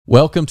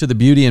Welcome to the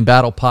Beauty in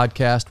Battle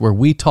podcast, where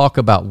we talk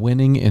about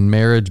winning in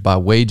marriage by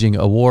waging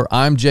a war.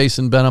 I'm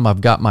Jason Benham. I've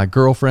got my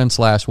girlfriend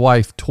 /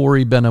 wife,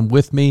 Tori Benham,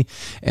 with me,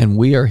 and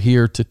we are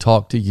here to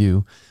talk to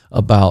you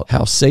about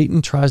how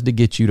Satan tries to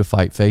get you to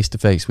fight face to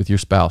face with your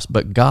spouse,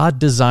 but God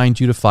designed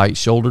you to fight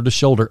shoulder to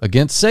shoulder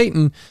against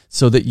Satan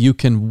so that you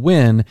can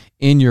win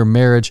in your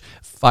marriage.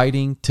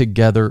 Fighting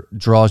together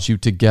draws you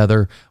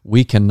together.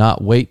 We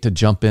cannot wait to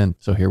jump in.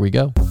 So here we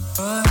go.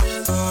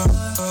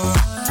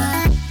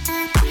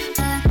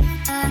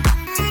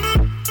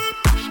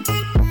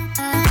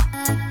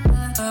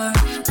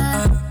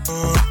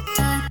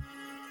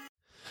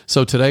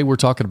 So today we're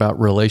talking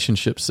about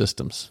relationship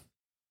systems.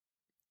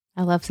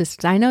 I love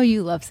systems. I know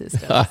you love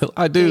systems.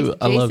 I do. Jason,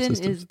 I love systems.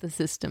 Jason is the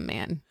system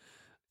man.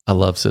 I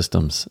love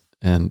systems.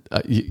 And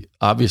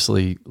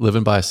obviously,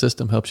 living by a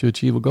system helps you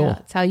achieve a goal. Yeah,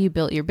 it's how you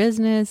built your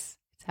business.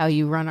 It's how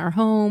you run our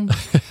home.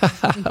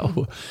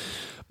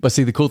 But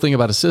see, the cool thing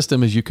about a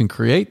system is you can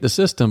create the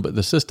system, but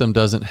the system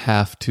doesn't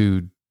have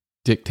to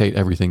dictate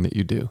everything that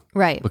you do.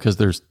 Right. Because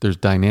there's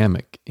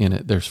dynamic in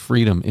it. There's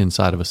freedom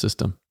inside of a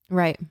system.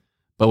 Right.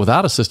 But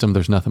without a system,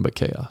 there's nothing but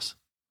chaos.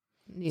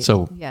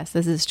 So yes,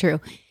 this is true.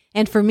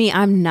 And for me,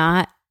 I'm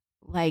not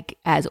like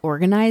as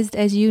organized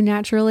as you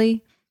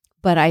naturally,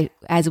 but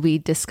as we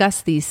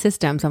discuss these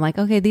systems, I'm like,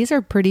 okay, these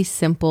are pretty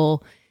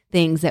simple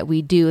things that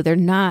we do.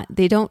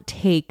 They don't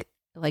take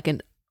like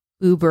an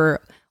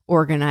uber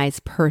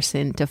organized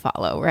person to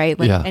follow, right?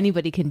 Like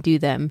anybody can do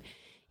them.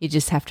 You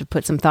just have to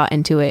put some thought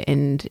into it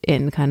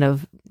and kind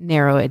of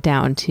narrow it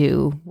down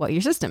to what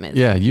your system is.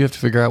 Yeah, you have to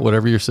figure out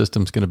whatever your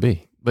system's going to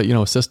be. But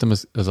a system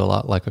is a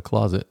lot like a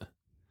closet.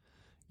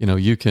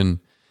 You can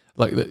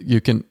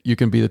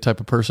be the type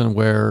of person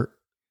where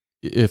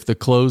if the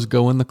clothes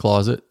go in the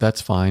closet, that's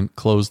fine.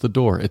 Close the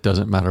door. It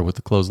doesn't matter what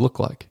the clothes look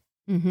like.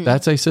 Mm-hmm.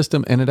 That's a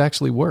system, and it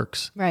actually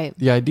works. Right.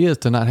 The idea is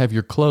to not have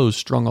your clothes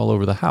strung all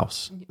over the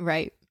house.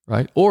 Right.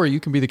 Right. Or you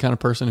can be the kind of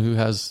person who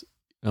has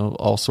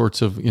all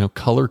sorts of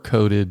color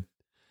coded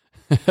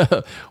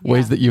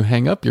ways that you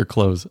hang up your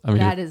clothes. I mean,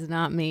 that is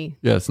not me.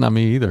 Yeah, it's not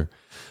me either.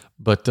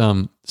 But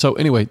so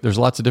anyway, there's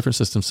lots of different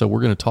systems. So we're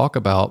going to talk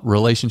about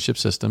relationship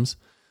systems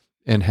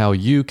and how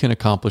you can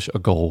accomplish a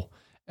goal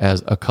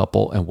as a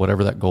couple and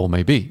whatever that goal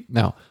may be.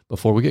 Now,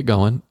 before we get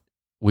going,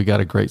 we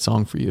got a great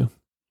song for you.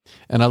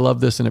 And I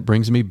love this, and it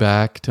brings me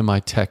back to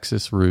my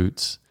Texas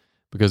roots,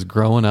 because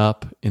growing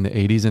up in the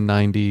 80s and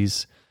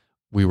 90s,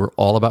 we were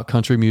all about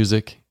country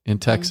music in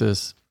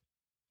Texas.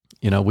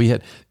 We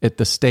had at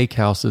the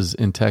steakhouses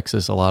in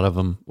Texas, a lot of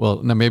them,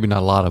 well, no, maybe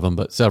not a lot of them,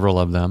 but several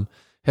of them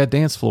had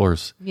dance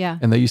floors. Yeah.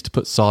 And they used to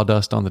put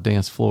sawdust on the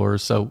dance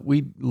floors. So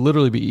we'd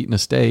literally be eating a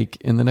steak.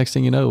 And the next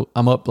thing you know,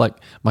 I'm up like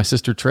my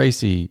sister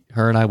Tracy,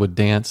 her and I would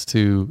dance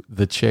to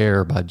The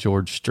Chair by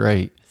George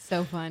Strait.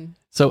 So fun.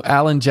 So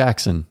Alan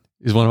Jackson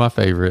is one of my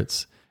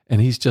favorites. And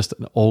he's just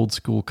an old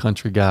school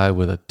country guy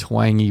with a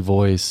twangy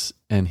voice.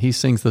 And he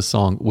sings the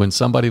song, When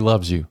Somebody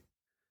Loves You.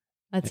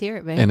 Let's hear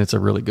it, babe. And it's a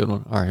really good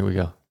one. All right, here we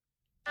go.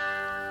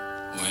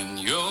 When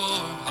your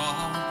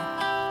heart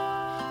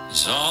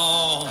is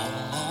all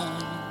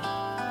alone,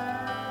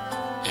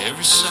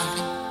 every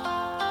second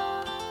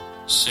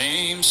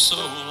seems so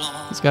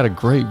long. He's got a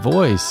great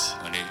voice.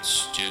 When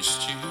it's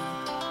just you,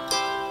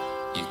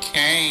 you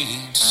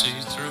can't see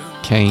through.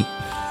 Can't.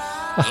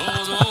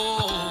 Those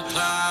old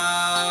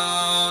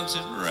clouds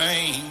that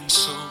rain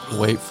so blue.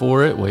 Wait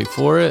for it.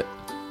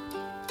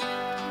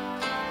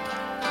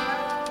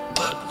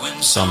 But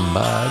when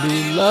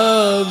Somebody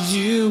loves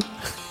you.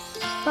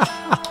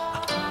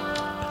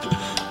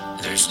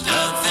 there's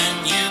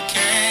nothing you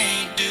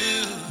can't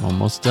do.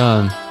 Almost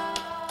done.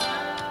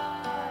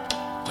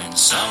 When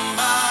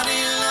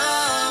somebody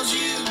loves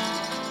you,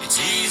 it's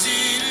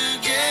easy to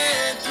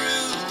get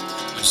through.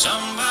 When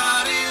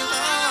somebody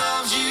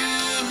loves you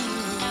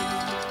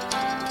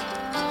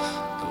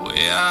the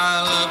way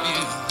I love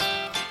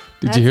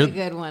you. Did you hear? That's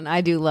a good one.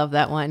 I do love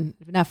that one.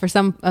 Now, for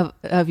some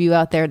of you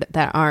out there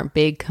that aren't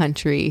big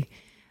country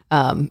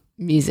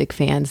music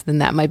fans, then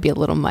that might be a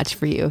little much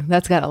for you.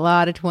 That's got a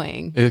lot of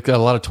twang. It's got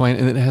a lot of twang,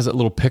 and it has that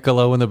little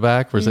piccolo in the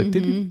back where it's like,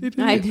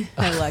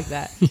 I like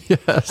that.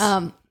 Yes.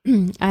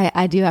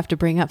 I do have to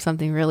bring up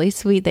something really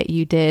sweet that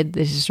you did.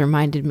 This just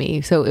reminded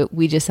me. So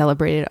we just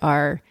celebrated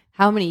our,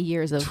 how many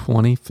years of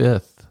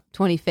 25th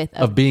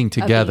of being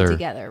together.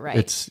 Right.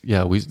 It's,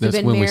 We've that's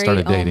been when we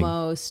started married dating.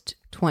 almost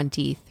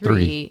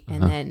 23.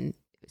 And then,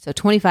 so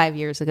 25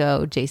 years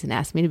ago, Jason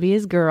asked me to be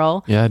his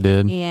girl. Yeah, I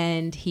did.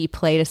 And he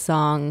played a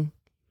song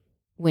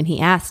when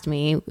he asked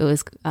me. It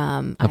was,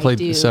 I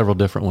played several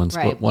different ones,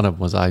 right. but one of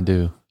them was I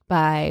Do.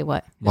 By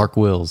what? Mark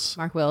Wills.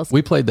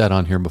 We played that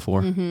on here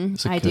before.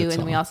 I do.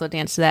 And we also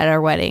danced to that at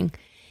our wedding.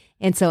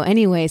 And so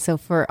anyway, so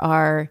for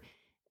our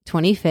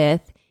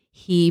 25th,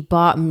 he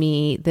bought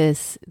me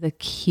the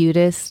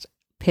cutest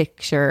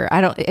picture.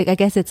 I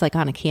guess it's like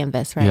on a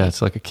canvas, right? Yeah,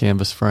 it's like a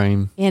canvas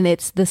frame. And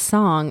it's the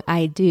song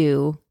I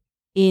Do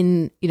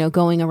in,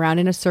 going around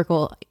in a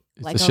circle.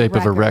 It's like the shape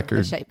of a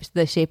record.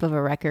 The shape of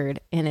a record.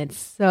 And it's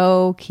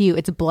so cute.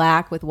 It's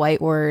black with white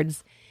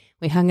words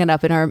We hung it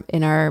up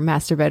in our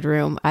master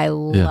bedroom. I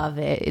love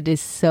it. It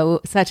is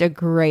such a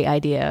great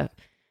idea.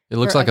 It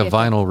looks like a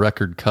vinyl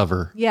record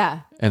cover.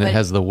 Yeah. And it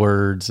has the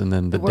words and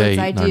then the date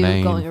and our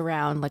name. Going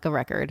around like a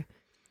record.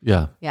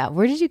 Yeah. Yeah.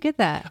 Where did you get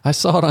that? I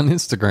saw it on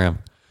Instagram.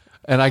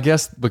 And I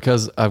guess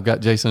because I've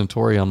got Jason and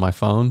Tori on my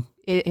phone,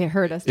 it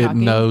heard us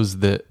talking. It knows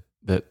that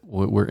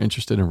we're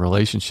interested in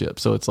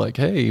relationships. So it's like,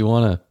 hey, you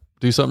want to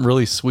do something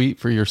really sweet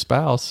for your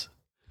spouse?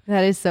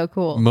 That is so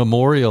cool.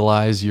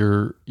 Memorialize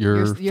your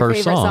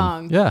first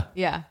song. Yeah.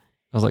 Yeah.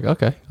 I was like,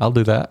 okay, I'll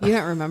do that. You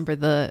don't remember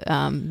the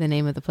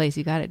name of the place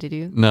you got it, did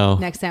you? No.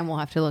 Next time we'll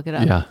have to look it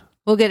up. Yeah.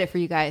 We'll get it for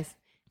you guys.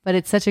 But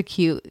it's such a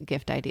cute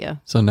gift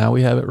idea. So now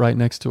we have it right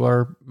next to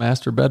our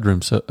master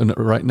bedroom. So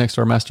right next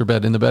to our master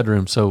bed in the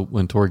bedroom. So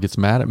when Tori gets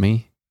mad at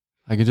me,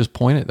 I can just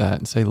point at that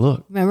and say,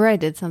 look. Remember I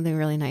did something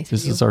really nice for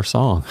you. This is our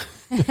song.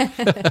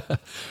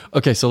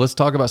 Okay, so let's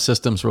talk about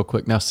systems real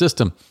quick. Now,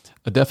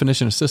 a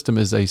definition of system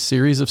is a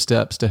series of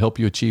steps to help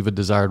you achieve a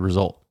desired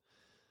result.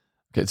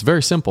 Okay, it's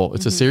very simple.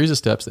 It's a series of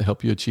steps that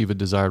help you achieve a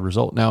desired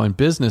result. Now, in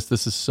business,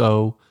 this is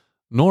so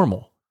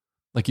normal.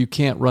 Like you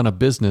can't run a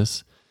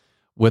business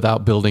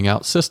without building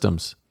out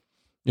systems.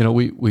 You know,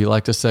 we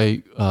like to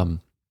say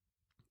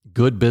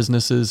good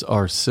businesses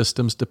are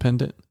systems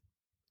dependent,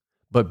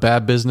 but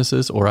bad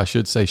businesses, or I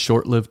should say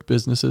short-lived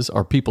businesses,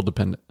 are people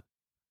dependent.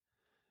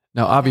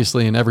 Now,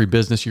 obviously, in every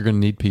business, you're going to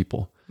need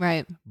people.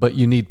 Right. But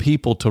you need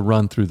people to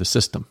run through the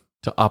system,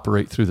 to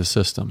operate through the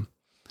system,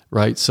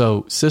 right?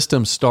 So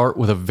systems start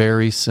with a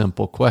very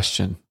simple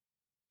question.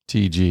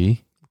 TG,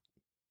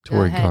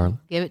 Tori Garland.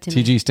 Give it to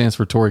me. TG stands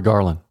for Tori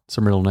Garland. It's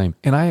her middle name.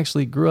 And I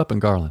actually grew up in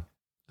Garland.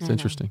 It's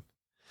interesting.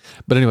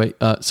 But anyway,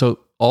 so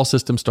all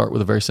systems start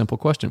with a very simple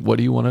question. What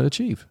do you want to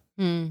achieve?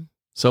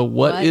 So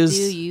what do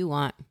you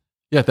want?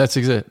 Yeah, that's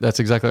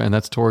exactly, and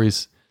that's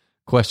Tori's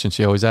question.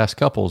 She always asks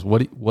couples,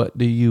 what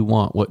do you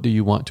want? What do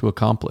you want to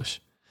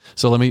accomplish?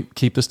 So let me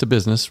keep this to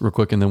business real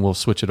quick, and then we'll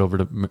switch it over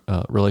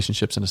to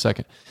relationships in a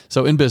second.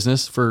 So in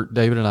business, for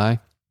David and I,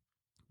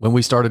 when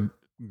we started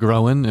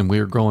growing, and we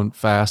were growing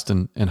fast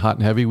and hot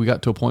and heavy, we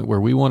got to a point where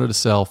we wanted to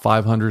sell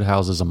 500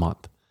 houses a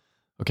month.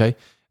 Okay?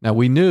 Now,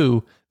 we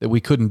knew that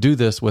we couldn't do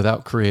this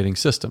without creating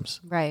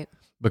systems. Right.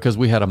 Because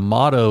we had a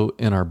motto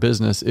in our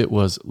business. It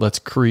was, let's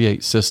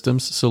create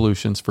systems,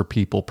 solutions for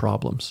people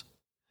problems.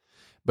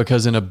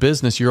 Because in a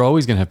business, you're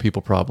always going to have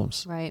people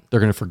problems. Right. They're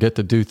going to forget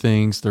to do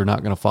things. They're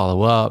not going to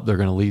follow up. They're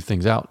going to leave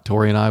things out.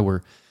 Tori and I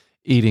were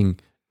eating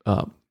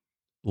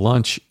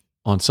lunch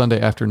on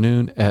Sunday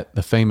afternoon at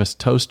the famous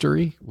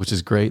Toastery, which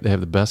is great. They have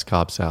the best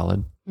Cobb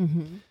salad.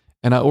 Mm-hmm.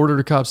 And I ordered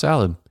a Cobb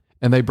salad,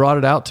 and they brought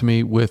it out to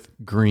me with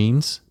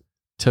greens,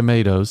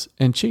 tomatoes,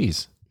 and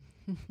cheese.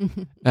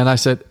 And I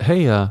said,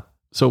 hey,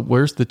 so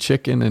where's the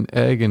chicken and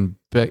egg and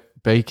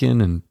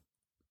bacon and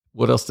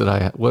what else did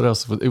I? What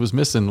else? It was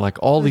missing like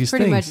all these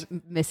things. Pretty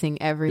much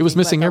missing everything. It was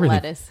missing everything.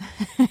 Lettuce.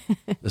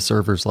 The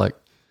server's like,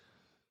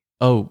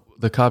 "Oh,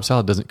 the Cobb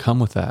salad doesn't come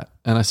with that."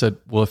 And I said,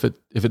 "Well, if it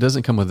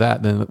doesn't come with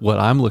that, then what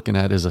I'm looking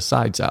at is a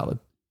side salad."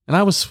 And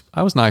I was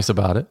nice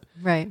about it.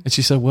 Right. And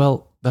she said,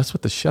 "Well, that's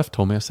what the chef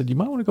told me." I said, "You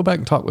might want to go back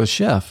and talk with the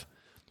chef."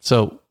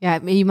 So yeah,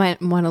 you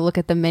might want to look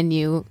at the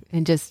menu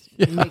and just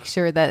make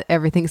sure that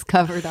everything's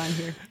covered on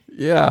here.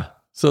 Yeah.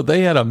 So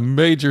they had a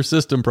major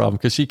system problem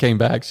because she came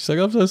back. She's like,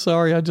 I'm so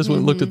sorry. I just went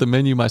and looked at the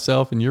menu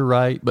myself, and you're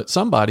right. But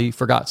somebody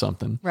forgot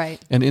something. Right.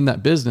 And in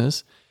that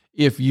business,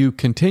 if you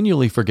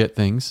continually forget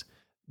things,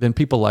 then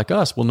people like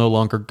us will no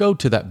longer go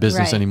to that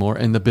business anymore,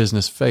 and the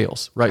business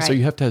fails. Right. So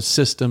you have to have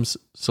systems,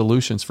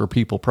 solutions for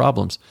people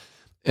problems.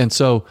 And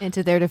so, and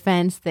to their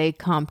defense, they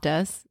comped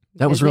us.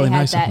 That was really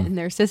nice. They had that in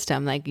their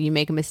system. Like you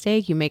make a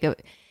mistake,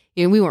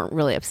 we weren't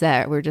really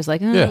upset. We were just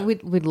like,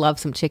 we'd love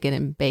some chicken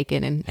and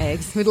bacon and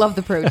eggs. We'd love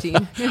the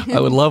protein. I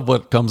would love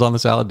what comes on the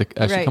salad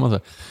to actually come on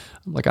the.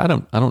 I'm like, I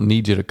don't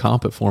need you to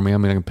comp it for me. I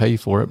mean, I can pay you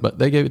for it, but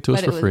they gave it to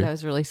us for free. That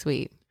was really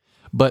sweet.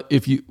 But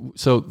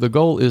so the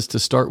goal is to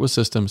start with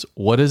systems.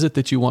 What is it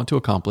that you want to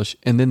accomplish?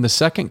 And then the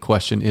second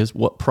question is,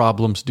 what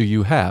problems do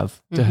you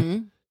have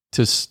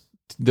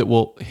that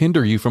will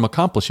hinder you from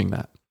accomplishing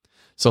that?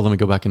 So let me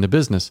go back into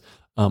business.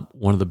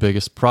 One of the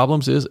biggest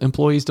problems is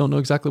employees don't know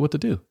exactly what to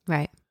do.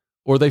 Right.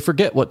 Or they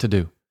forget what to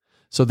do.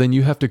 So then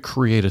you have to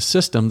create a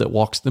system that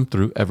walks them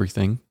through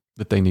everything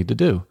that they need to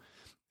do.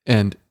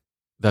 And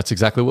that's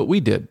exactly what we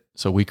did.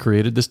 So we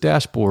created this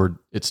dashboard.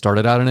 It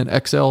started out in an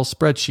Excel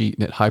spreadsheet,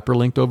 and it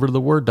hyperlinked over to the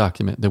Word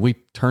document. Then we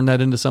turned that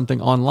into something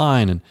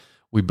online, and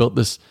we built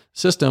this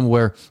system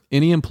where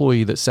any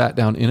employee that sat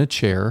down in a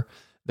chair,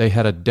 they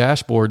had a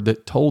dashboard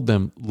that told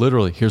them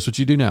literally, here's what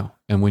you do now.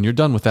 And when you're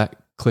done with that,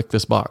 click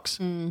this box.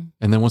 And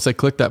then once they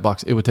clicked that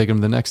box, it would take them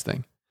to the next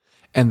thing.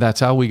 And that's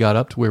how we got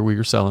up to where we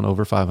were selling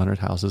over 500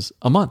 houses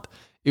a month.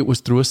 It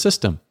was through a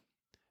system.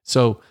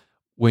 So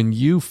when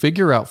you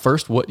figure out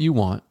first what you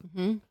want,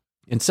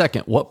 and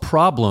second, what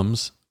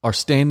problems are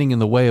standing in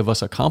the way of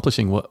us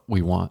accomplishing what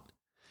we want,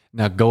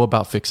 now go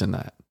about fixing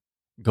that.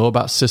 Go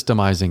about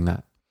systemizing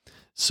that.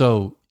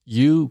 So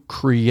you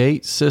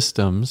create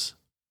systems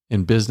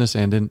in business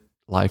and in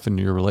life and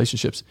your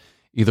relationships,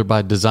 either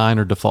by design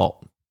or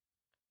default.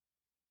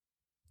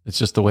 It's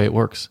just the way it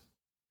works.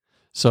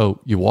 So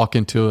you walk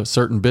into a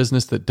certain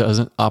business that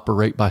doesn't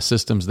operate by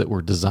systems that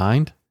were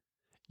designed.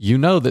 You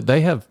know that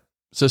they have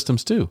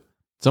systems too.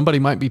 Somebody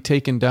might be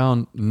taking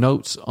down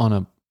notes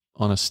on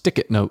a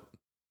stick-it note,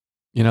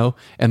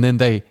 and then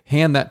they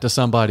hand that to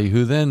somebody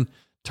who then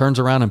turns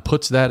around and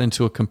puts that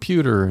into a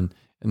computer, and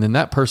then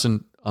that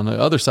person on the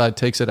other side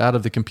takes it out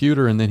of the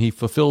computer, and then he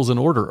fulfills an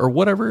order or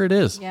whatever it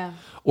is. Yeah.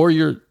 Or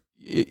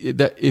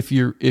if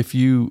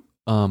you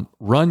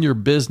run your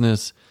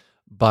business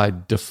by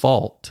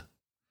default,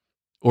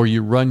 or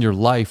you run your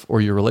life or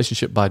your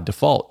relationship by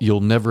default,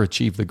 you'll never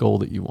achieve the goal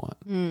that you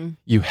want.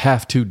 You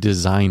have to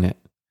design it.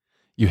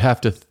 You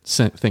have to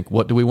think,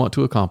 what do we want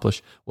to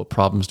accomplish? What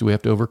problems do we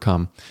have to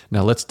overcome?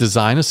 Now let's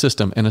design a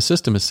system. And a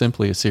system is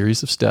simply a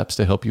series of steps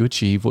to help you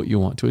achieve what you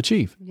want to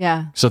achieve.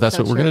 Yeah. So that's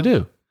what we're going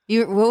to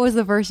do. What was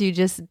the verse you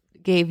just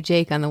gave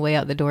Jake on the way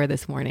out the door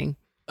this morning?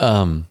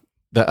 I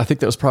think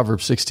that was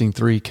Proverbs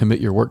 16:3.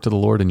 Commit your work to the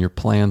Lord and your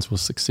plans will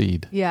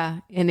succeed. Yeah.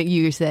 And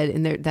you said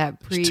in there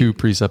that There's two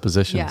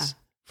presuppositions. Yeah.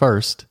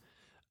 First,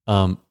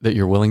 that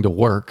you're willing to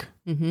work.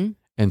 Mm-hmm.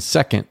 And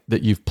second,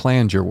 that you've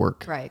planned your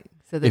work. Right.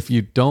 So if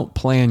you don't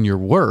plan your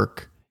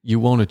work, you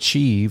won't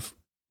achieve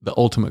the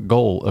ultimate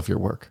goal of your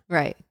work.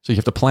 Right. So you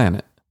have to plan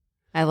it.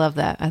 I love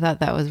that. I thought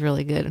that was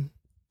really good.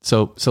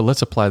 So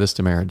let's apply this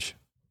to marriage.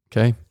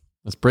 Okay.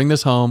 Let's bring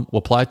this home. We'll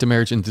apply it to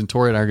marriage. And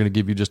Tori and I are going to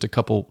give you just a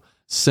couple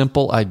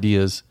simple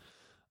ideas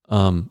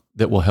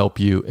that will help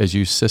you as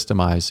you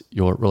systemize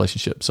your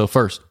relationship. So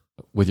first,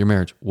 with your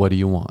marriage, what do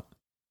you want?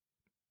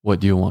 What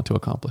do you want to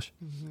accomplish?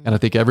 Mm-hmm. And I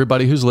think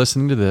everybody who's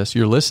listening to this,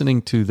 you're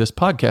listening to this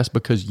podcast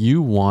because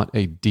you want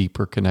a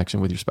deeper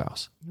connection with your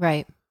spouse.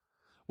 Right.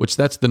 Which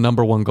that's the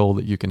number one goal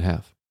that you can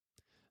have.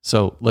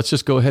 So let's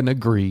just go ahead and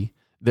agree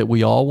that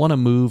we all want to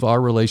move our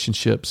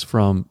relationships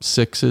from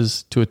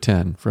 6s to a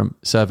 10, from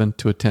 7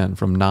 to a 10,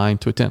 from 9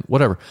 to a 10,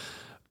 whatever.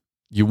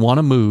 You want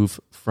to move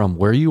from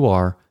where you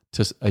are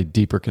to a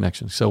deeper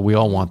connection. So we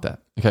all want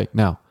that. Okay.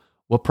 Now,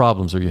 what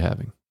problems are you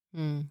having?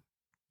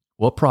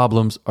 What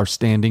problems are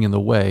standing in the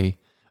way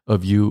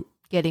of you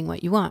getting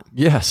what you want?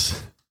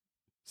 Yes.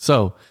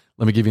 So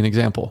let me give you an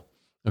example.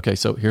 Okay.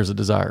 So here's a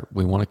desire.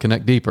 We want to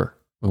connect deeper.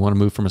 We want to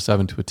move from a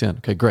 7 to a 10.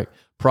 Okay, great.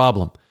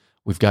 Problem.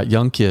 We've got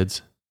young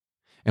kids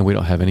and we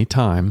don't have any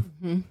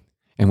time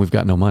and we've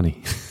got no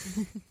money.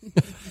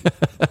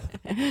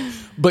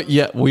 But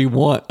yet we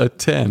want a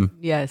 10.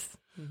 Yes.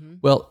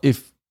 Well,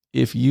 if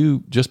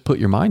you just put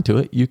your mind to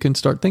it, you can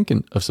start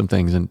thinking of some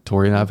things. And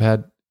Tori and I have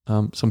had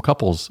some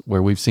couples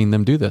where we've seen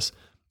them do this.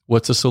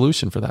 What's a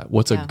solution for that?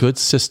 What's a good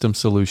system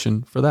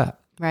solution for that?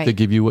 Right. To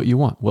give you what you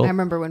want. Well, I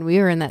remember when we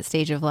were in that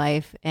stage of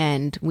life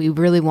and we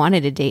really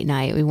wanted a date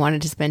night. We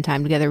wanted to spend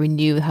time together. We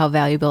knew how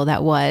valuable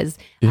that was.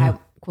 Yeah.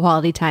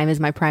 Quality time is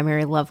my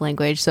primary love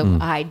language. So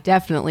I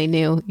definitely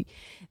knew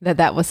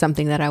that was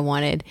something that I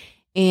wanted.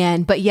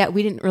 But yet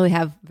we didn't really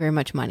have very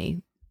much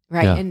money.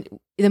 Right. Yeah. And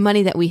the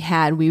money that we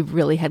had, we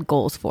really had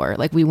goals for.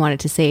 Like we wanted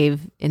to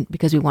save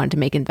because we wanted to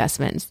make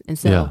investments. And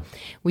so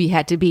we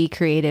had to be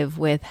creative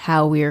with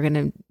how we were going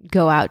to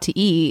go out to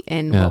eat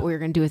and what we were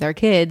going to do with our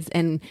kids.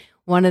 And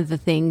one of the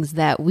things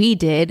that we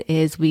did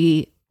is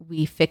we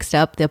fixed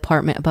up the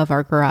apartment above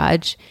our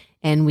garage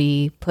and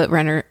we put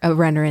a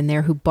renter in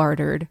there who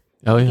bartered,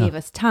 gave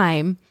us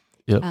time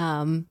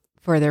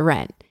for their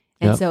rent.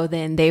 And so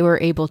then they were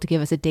able to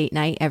give us a date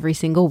night every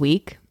single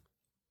week.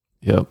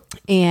 Yep.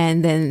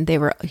 And then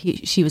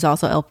she was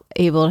also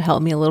able to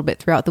help me a little bit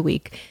throughout the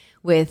week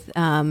with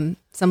some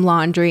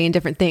laundry and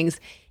different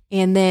things.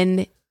 And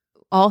then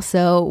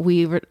also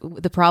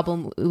the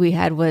problem we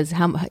had was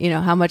how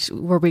much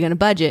were we going to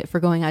budget for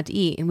going out to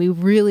eat? And we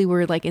really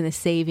were like in the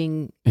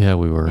saving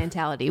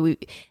mentality.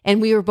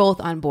 We were both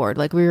on board.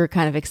 Like we were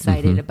kind of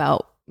excited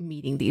about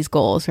meeting these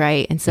goals.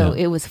 Right. And so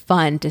it was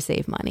fun to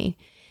save money.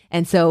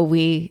 And so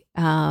we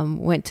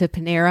went to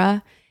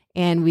Panera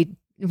and we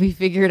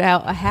figured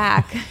out a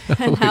hack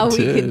on how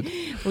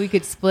we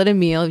could split a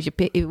meal.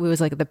 It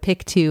was like the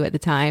pick two at the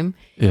time.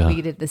 Yeah.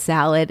 We did the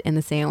salad and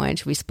the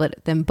sandwich. We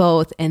split them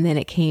both, and then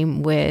it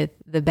came with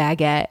the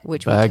baguette,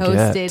 which we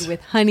toasted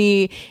with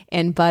honey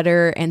and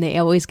butter. And they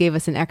always gave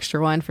us an extra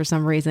one for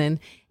some reason.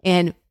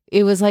 And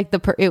it was like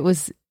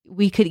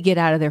we could get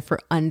out of there for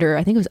I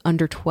think it was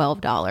under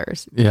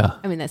 $12. Yeah.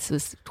 I mean, this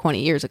was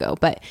 20 years ago,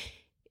 but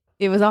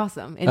it was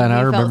awesome. And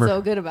I we felt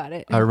so good about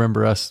it. I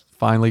remember us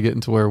finally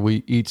getting to where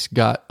we each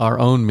got our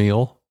own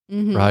meal,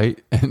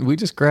 right? And we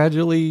just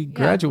gradually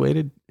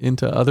graduated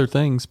into other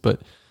things.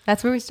 But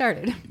that's where we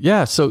started.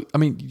 Yeah. So, I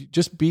mean,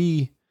 just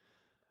be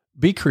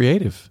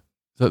creative.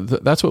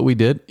 That's what we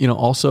did.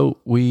 Also,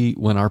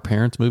 when our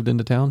parents moved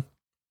into town,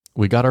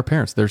 we got our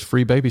parents. There's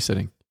free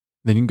babysitting.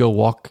 Then you can go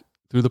walk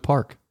through the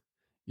park.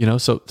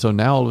 So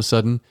now all of a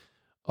sudden,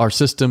 our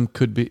system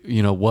could be,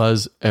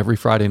 was every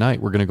Friday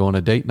night, we're going to go on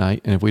a date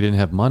night. And if we didn't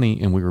have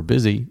money and we were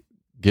busy,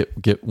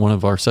 get one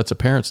of our sets of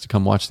parents to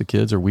come watch the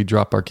kids, or we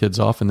drop our kids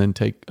off and then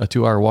take a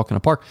 2-hour walk in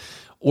a park.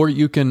 Or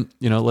you can,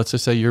 let's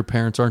just say your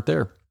parents aren't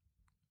there.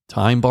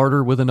 Time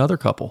barter with another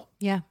couple.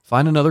 Yeah.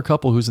 Find another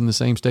couple who's in the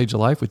same stage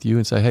of life with you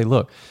and say, hey,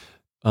 look,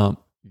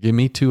 Give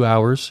me 2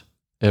 hours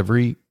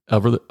every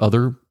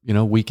other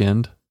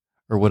weekend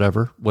or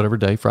whatever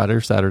day, Friday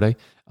or Saturday.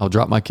 I'll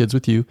drop my kids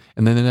with you.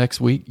 And then the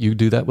next week you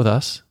do that with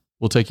us.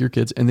 We'll take your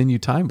kids, and then you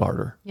time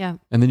barter. Yeah.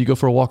 And then you go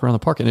for a walk around the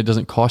park, and it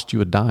doesn't cost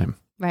you a dime.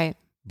 Right.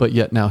 But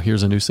yet now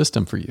here's a new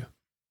system for you.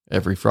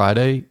 Every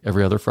Friday,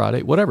 every other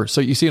Friday, whatever.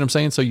 So you see what I'm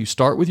saying? So you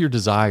start with your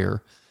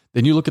desire,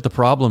 then you look at the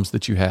problems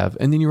that you have,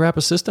 and then you wrap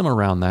a system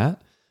around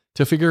that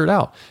to figure it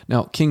out.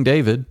 Now, King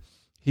David,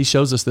 he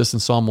shows us this in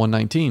Psalm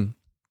 119.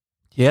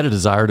 He had a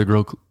desire to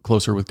grow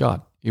closer with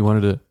God. He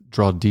wanted to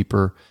draw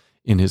deeper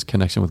in his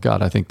connection with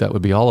God. I think that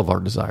would be all of our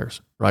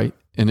desires, right?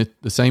 And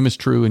the same is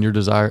true in your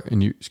desire,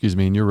 in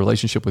your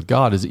relationship with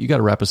God, is that you got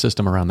to wrap a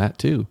system around that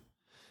too.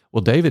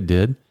 Well, David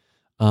did,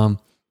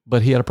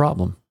 but he had a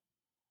problem.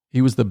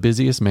 He was the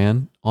busiest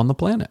man on the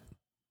planet.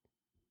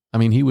 I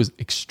mean, he was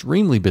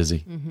extremely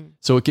busy. Mm-hmm.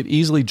 So it could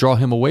easily draw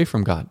him away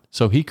from God.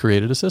 So he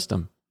created a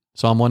system.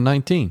 Psalm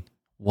 119,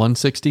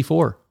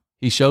 164.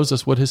 He shows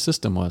us what his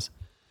system was.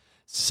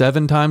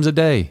 7 times a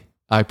day,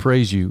 I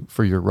praise you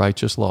for your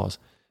righteous laws.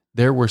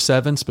 There were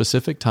 7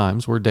 specific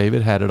times where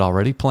David had it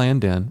already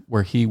planned in,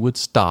 where he would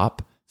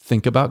stop,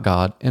 think about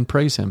God, and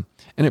praise him.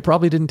 And it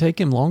probably didn't take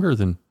him longer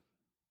than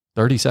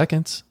 30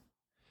 seconds.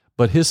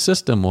 But his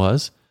system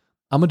was,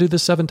 I'm going to do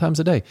this 7 times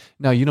a day.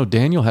 Now,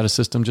 Daniel had a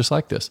system just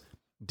like this.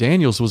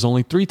 Daniel's was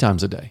only 3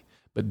 times a day.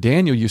 But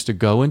Daniel used to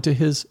go into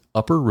his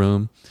upper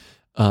room,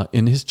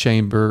 in his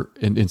chamber,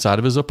 inside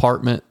of his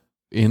apartment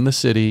in the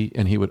city,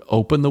 and he would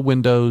open the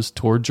windows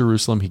toward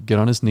Jerusalem. He'd get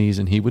on his knees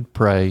and he would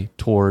pray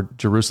toward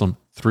Jerusalem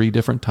 3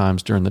 different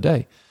times during the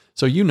day.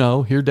 So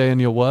here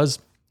Daniel was.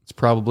 It's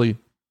probably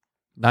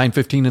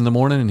 9:15 in the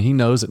morning, and he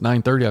knows at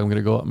 9:30 I'm going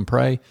to go up and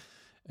pray.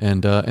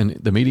 And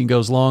the meeting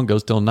goes till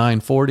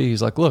 9:40.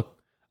 He's like, look,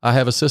 I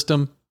have a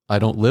system. I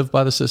don't live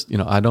by the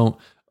system. I don't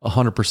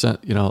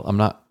 100%, I'm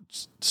not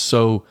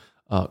so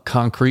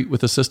concrete with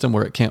the system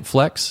where it can't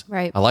flex.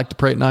 Right. I like to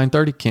pray at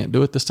 9:30. Can't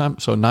do it this time.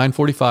 So at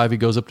 9:45, he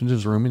goes up to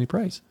his room and he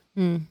prays.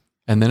 And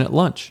then at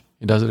lunch,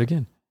 he does it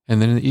again.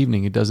 And then in the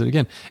evening, he does it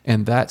again.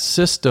 And that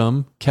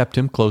system kept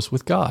him close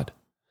with God.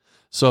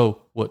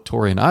 So what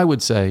Tori and I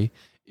would say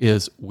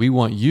is we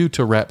want you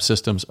to wrap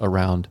systems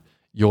around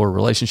your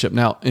relationship.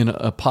 Now, in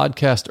a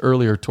podcast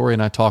earlier, Tori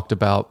and I talked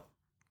about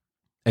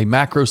a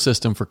macro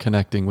system for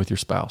connecting with your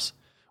spouse,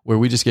 where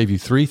we just gave you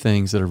 3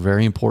 things that are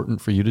very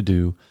important for you to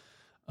do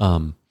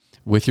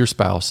with your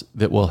spouse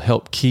that will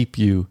help keep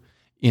you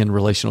in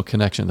relational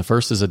connection. The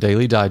first is a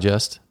daily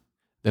digest,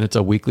 then it's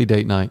a weekly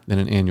date night, then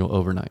an annual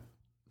overnight.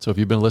 So if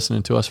you've been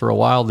listening to us for a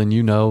while, then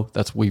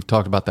we've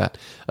talked about that.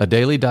 A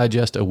daily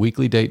digest, a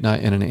weekly date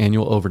night, and an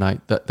annual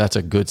overnight. That's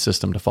a good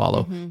system to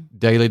follow. Mm-hmm.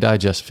 Daily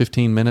digest,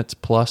 15 minutes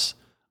plus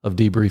of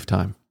debrief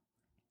time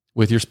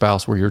with your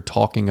spouse where you're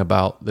talking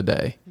about the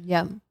day.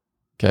 Yeah.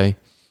 Okay.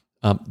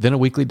 Then a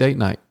weekly date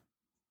night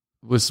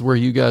was where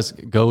you guys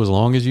go as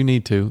long as you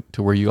need to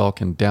where you all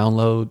can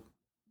download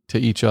to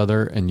each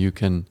other and you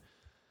can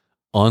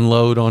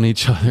unload on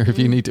each other if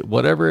you need to,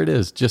 whatever it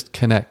is, just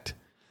connect.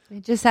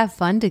 Just have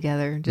fun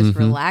together, just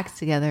relax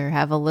together,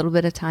 have a little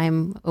bit of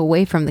time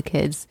away from the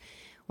kids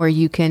where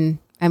you can,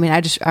 I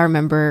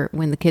remember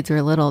when the kids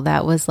were little,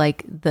 that was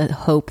like the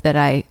hope that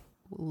I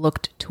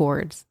looked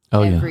towards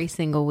every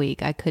single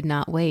week. I could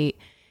not wait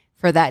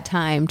for that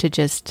time to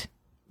just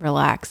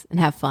relax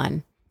and have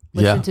fun.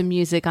 Listen to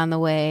music on the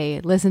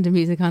way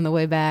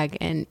back,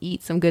 and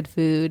eat some good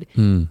food,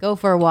 go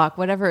for a walk,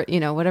 whatever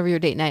your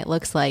date night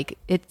looks like.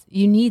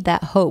 You need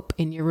that hope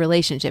in your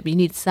relationship. You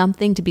need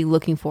something to be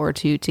looking forward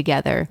to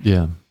together.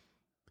 Yeah.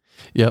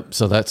 Yep.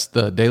 So that's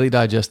the daily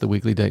digest, the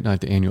weekly date night,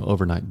 the annual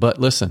overnight. But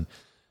listen,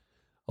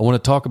 I want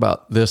to talk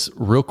about this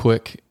real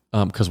quick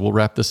because we'll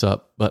wrap this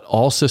up. But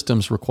all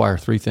systems require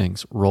 3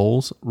 things: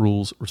 roles,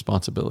 rules,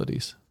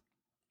 responsibilities.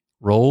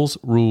 Roles,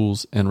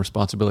 rules, and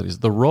responsibilities.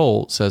 The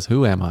role says,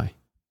 who am I?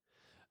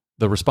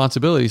 The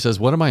responsibility says,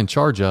 what am I in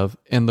charge of?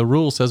 And the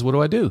rule says, what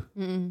do I do?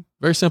 Mm-mm.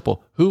 Very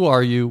simple. Who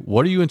are you?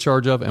 What are you in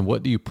charge of? And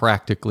what do you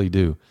practically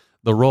do?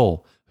 The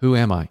role, who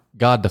am I?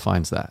 God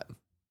defines that.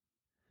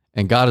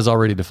 And God has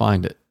already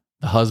defined it.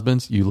 The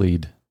husbands, you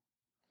lead.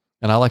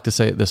 And I like to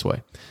say it this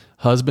way.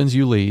 Husbands,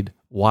 you lead.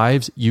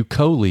 Wives, you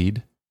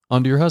co-lead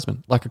under your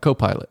husband, like a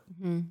co-pilot.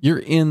 Mm-hmm. You're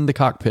in the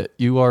cockpit.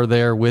 You are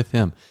there with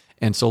him.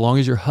 And so long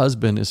as your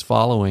husband is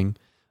following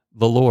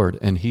the Lord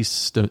and he's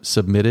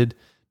submitted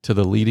to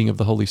the leading of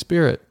the Holy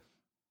Spirit,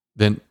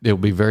 then it will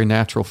be very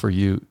natural for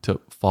you to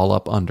fall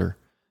up under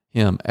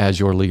him as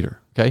your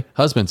leader. Okay?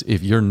 Husbands,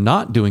 if you're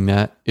not doing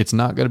that, it's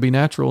not going to be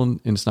natural and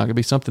it's not going to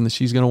be something that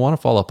she's going to want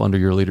to fall up under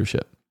your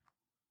leadership.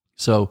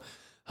 So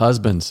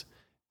husbands,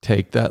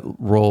 take that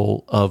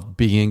role of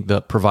being the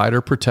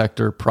provider,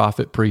 protector,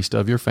 prophet, priest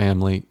of your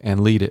family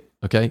and lead it.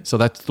 Okay? So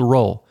that's the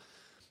role.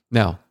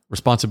 Now,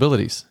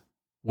 responsibilities.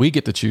 We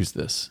get to choose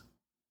this.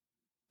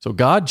 So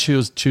God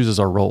chooses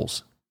our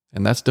roles,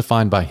 and that's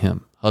defined by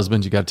him.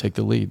 Husbands, you got to take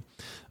the lead.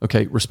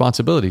 Okay,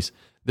 responsibilities.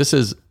 This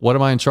is, what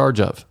am I in charge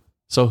of?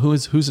 So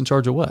who's in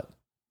charge of what?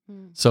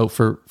 So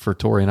for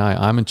Tori and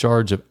I'm in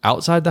charge of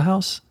outside the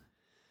house,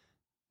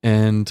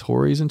 and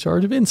Tori's in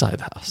charge of inside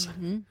the house,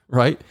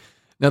 right?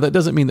 Now, that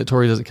doesn't mean that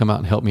Tori doesn't come out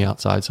and help me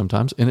outside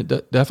sometimes. And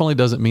it definitely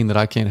doesn't mean that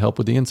I can't help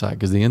with the inside,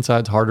 because the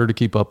inside's harder to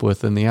keep up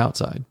with than the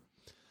outside.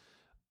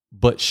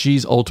 But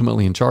she's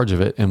ultimately in charge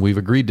of it, and we've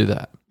agreed to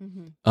that.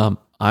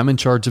 I'm in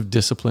charge of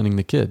disciplining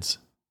the kids,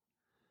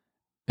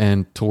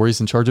 and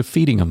Tori's in charge of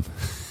feeding them.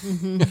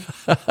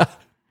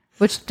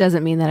 Which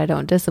doesn't mean that I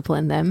don't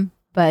discipline them,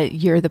 but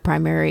you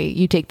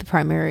take the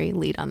primary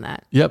lead on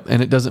that. Yep.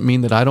 And it doesn't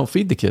mean that I don't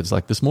feed the kids.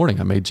 Like this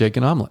morning, I made Jake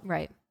an omelet.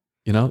 Right.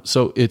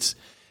 So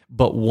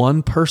but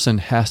one person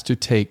has to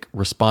take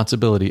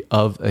responsibility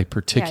of a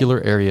particular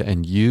area,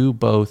 and you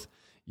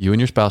and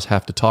your spouse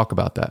have to talk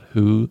about that.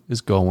 Who is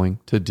going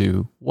to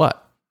do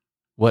what?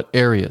 What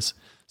areas?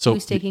 So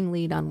who's taking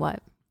lead on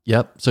what?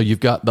 Yep. So you've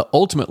got the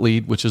ultimate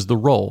lead, which is the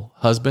role.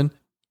 Husband,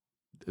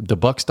 the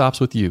buck stops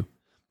with you.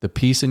 The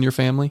peace in your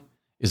family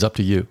is up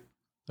to you.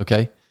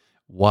 Okay.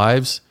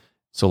 Wives,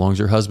 so long as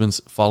your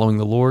husband's following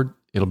the Lord,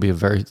 it'll be a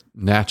very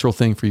natural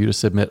thing for you to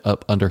submit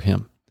up under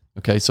him.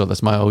 Okay. So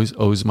that's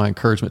always my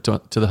encouragement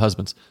to the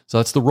husbands. So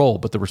that's the role,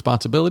 but the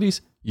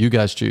responsibilities, you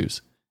guys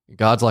choose.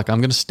 God's like, I'm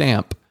going to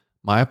stamp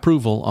my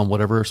approval on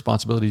whatever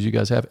responsibilities you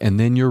guys have, and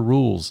then your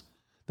rules.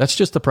 That's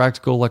just the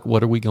practical, like,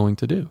 what are we going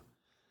to do?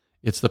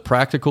 It's the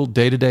practical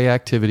day-to-day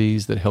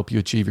activities that help you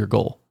achieve your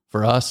goal.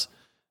 For us,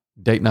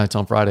 date nights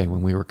on Friday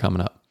when we were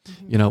coming up.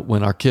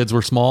 When our kids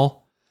were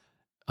small,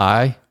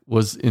 I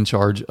was in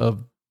charge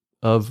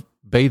of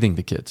bathing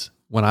the kids.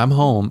 When I'm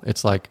home,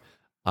 it's like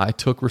I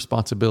took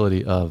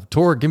responsibility of,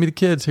 Tor, give me the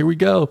kids. Here we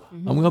go.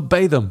 I'm going to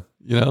bathe them,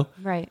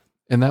 Right.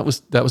 And that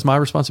was my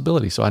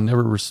responsibility. So I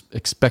never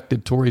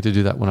expected Tori to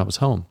do that when I was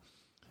home.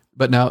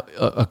 But now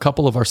a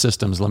couple of our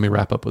systems, let me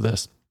wrap up with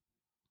this.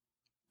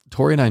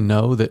 Tori and I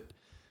know that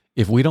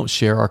if we don't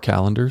share our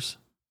calendars,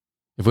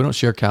 if we don't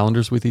share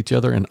calendars with each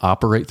other and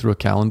operate through a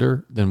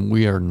calendar, then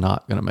we are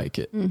not going to make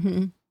it.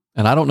 And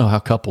I don't know how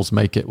couples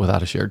make it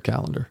without a shared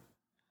calendar.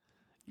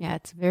 Yeah,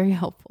 it's very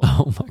helpful.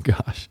 Oh my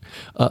gosh.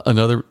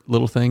 Another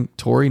little thing,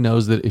 Tori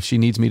knows that if she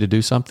needs me to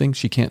do something,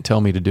 she can't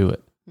tell me to do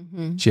it.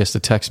 She has to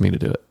text me to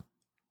do it.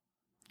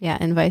 Yeah,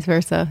 and vice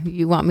versa.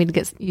 You want me to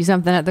get you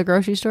something at the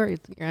grocery store, you're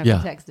going to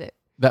have to text it.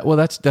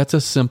 That's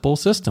a simple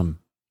system.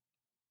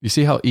 You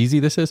see how easy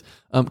this is?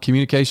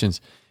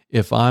 Communications.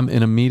 If I'm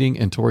in a meeting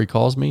and Tori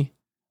calls me,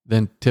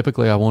 then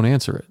typically I won't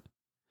answer it.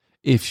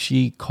 If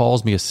she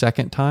calls me a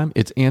second time,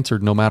 it's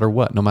answered no matter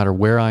what, no matter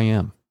where I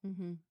am.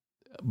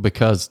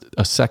 Because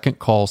a second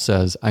call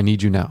says, I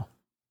need you now.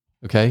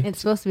 Okay? It's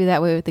supposed to be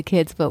that way with the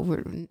kids, but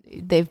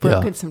they've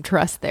broken some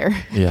trust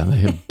there. Yeah, they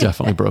have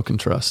definitely broken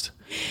trust.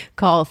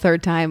 Call a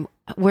third time.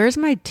 Where's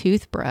my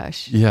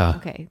toothbrush? Yeah.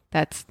 Okay,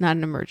 that's not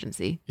an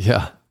emergency.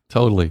 Yeah,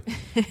 totally.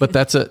 But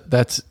that's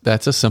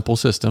a simple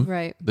system,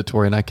 right, that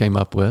Tori and I came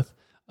up with.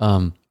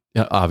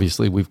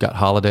 Obviously, we've got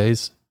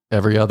holidays.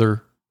 Every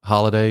other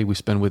holiday we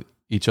spend with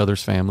each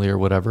other's family or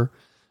whatever.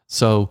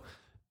 So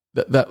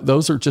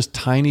those are just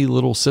tiny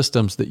little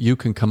systems that you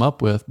can come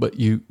up with. But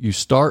you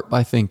start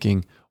by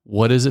thinking,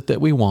 what is it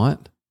that we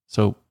want?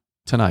 So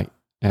tonight,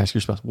 ask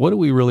your spouse, what do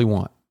we really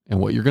want? And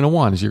what you're going to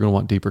want is you're going to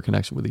want deeper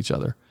connection with each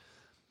other.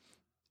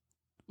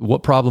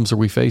 What problems are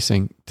we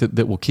facing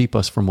that will keep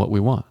us from what we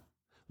want?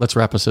 Let's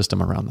wrap a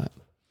system around that.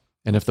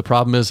 And if the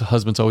problem is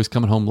husband's always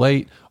coming home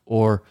late,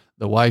 or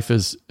the wife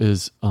is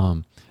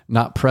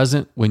not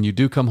present when you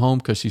do come home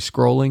because she's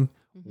scrolling,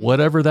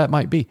 whatever that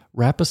might be,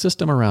 wrap a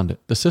system around it.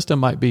 The system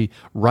might be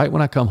right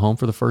when I come home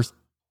for the first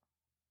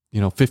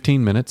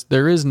 15 minutes,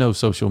 there is no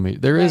social media.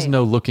 There is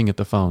no looking at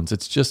the phones.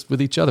 It's just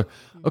with each other.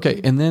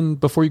 Okay. And then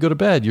before you go to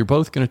bed, you're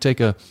both going to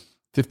take a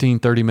 15,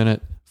 30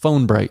 minute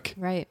phone break.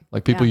 Right.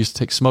 Like people used to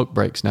take smoke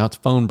breaks. Now it's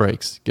phone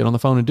breaks. Get on the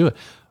phone and do it.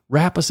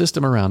 Wrap a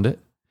system around it.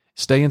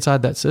 Stay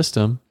inside that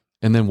system,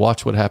 and then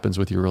watch what happens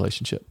with your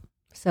relationship.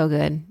 So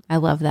good. I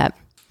love that.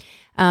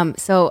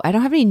 So I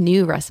don't have any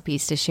new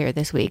recipes to share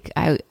this week.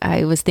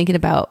 I was thinking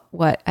about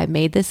what I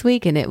made this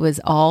week, and it was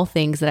all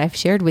things that I've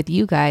shared with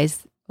you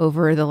guys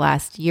over the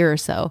last year or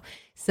so.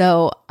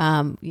 So,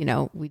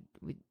 we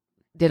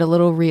did a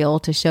little reel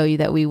to show you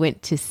that we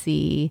went to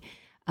see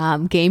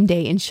Game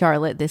Day in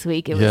Charlotte this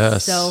week. It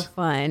was so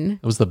fun.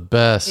 It was the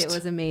best. It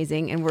was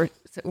amazing. And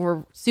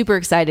we're super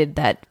excited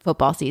that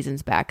football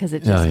season's back, because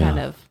it just kind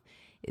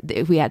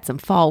of, we had some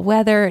fall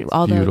weather,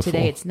 although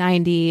today it's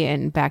 90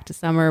 and back to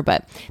summer.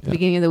 But the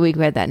beginning of the week,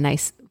 we had that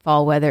nice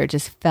fall weather. It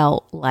just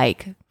felt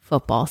like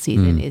football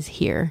season is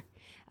here.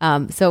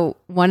 So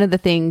one of the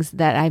things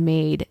that I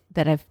made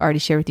that I've already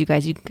shared with you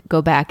guys, you can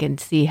go back and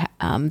see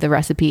the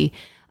recipe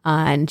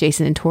on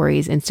Jason and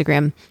Tori's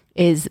Instagram,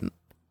 is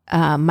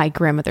my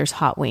grandmother's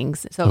hot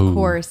wings. So of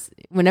course,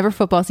 whenever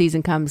football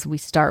season comes, we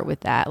start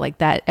with that. Like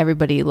that,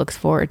 everybody looks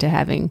forward to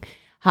having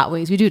hot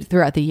wings. We do it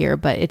throughout the year,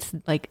 but it's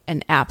like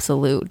an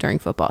absolute during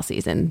football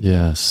season.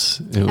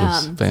 Yes, it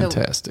was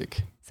fantastic.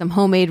 So some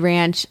homemade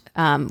ranch.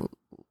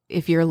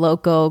 If you're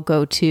local,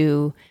 go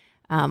to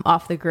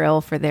Off the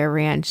Grill for their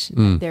ranch.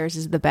 Theirs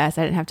is the best.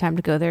 I didn't have time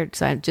to go there,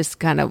 so I just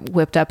kind of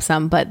whipped up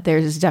some, but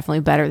theirs is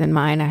definitely better than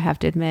mine, I have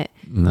to admit.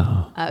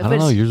 No, I don't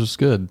know. Yours was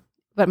good.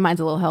 but mine's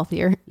a little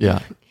healthier.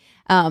 Yeah.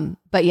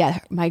 But yeah,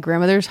 my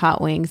grandmother's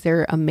hot wings,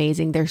 they're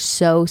amazing. They're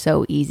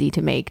so easy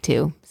to make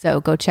too. So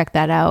go check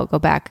that out. Go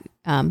back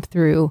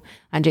through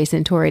on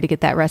Jason Torrey to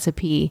get that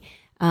recipe.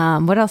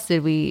 What else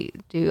did we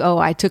do? Oh,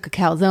 I took a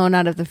calzone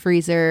out of the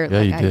freezer.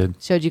 Yeah, you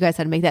did. Showed you guys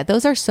how to make that.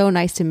 Those are so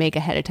nice to make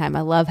ahead of time.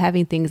 I love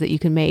having things that you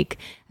can make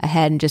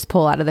ahead and just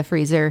pull out of the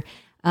freezer.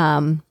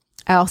 I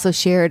also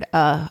shared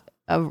a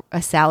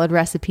salad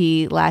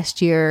recipe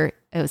last year.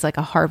 It was like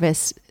a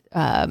harvest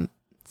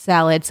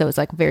salad. So it's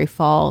like very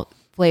fall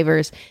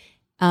flavors.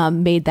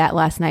 Made that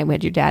last night. We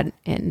had your dad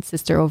and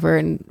sister over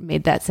and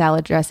made that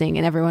salad dressing,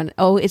 and everyone,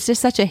 it's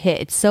just such a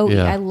hit. It's so,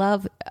 I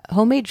love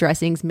homemade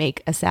dressings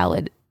make a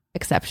salad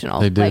exceptional.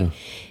 They do. Like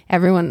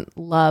everyone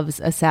loves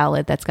a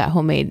salad that's got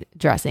homemade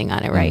dressing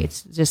on it, right?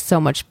 It's just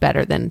so much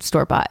better than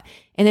store-bought.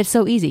 And it's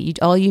so easy.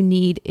 All you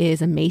need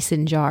is a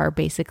mason jar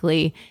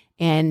basically,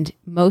 and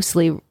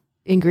mostly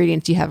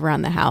ingredients you have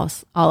around the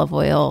house: olive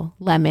oil,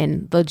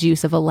 lemon, the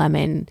juice of a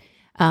lemon,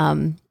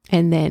 and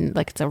then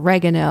like it's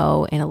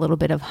oregano and a little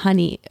bit of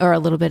honey or a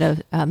little bit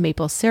of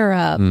maple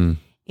syrup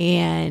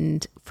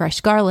and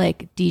fresh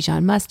garlic,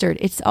 Dijon mustard.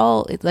 It's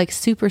like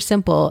super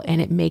simple,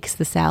 and it makes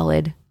the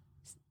salad.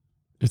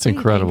 It's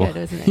incredible. Good,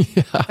 isn't it?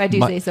 Yeah, if I do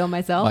say so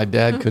myself. My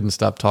dad couldn't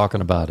stop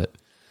talking about it.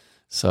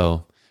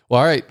 So, well,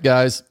 all right,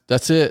 guys,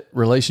 that's it.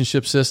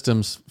 Relationship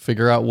systems.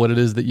 Figure out what it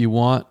is that you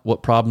want,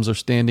 what problems are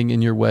standing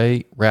in your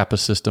way, wrap a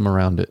system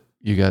around it.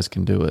 You guys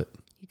can do it.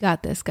 You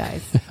got this,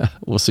 guys.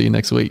 We'll see you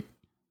next week.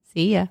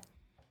 See ya.